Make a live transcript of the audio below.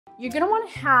You're gonna wanna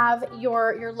have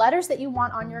your letters that you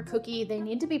want on your cookie, they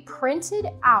need to be printed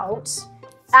out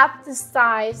at the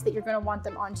size that you're gonna want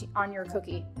them on your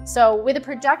cookie. So with a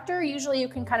projector, usually you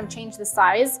can kind of change the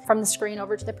size from the screen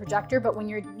over to the projector, but when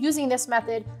you're using this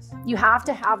method, you have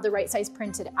to have the right size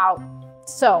printed out.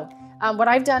 So what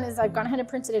I've done is I've gone ahead and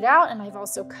printed it out, and I've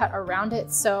also cut around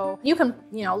it. So you can,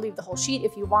 leave the whole sheet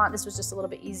if you want. This was just a little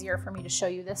bit easier for me to show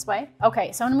you this way.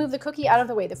 Okay, so I'm gonna move the cookie out of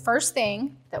the way. The first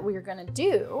thing that we're gonna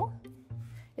do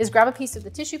is grab a piece of the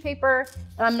tissue paper,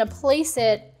 and I'm gonna place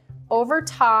it over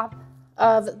top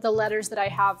of the letters that I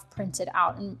have printed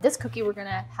out. And this cookie, we're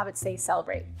gonna have it say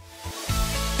celebrate.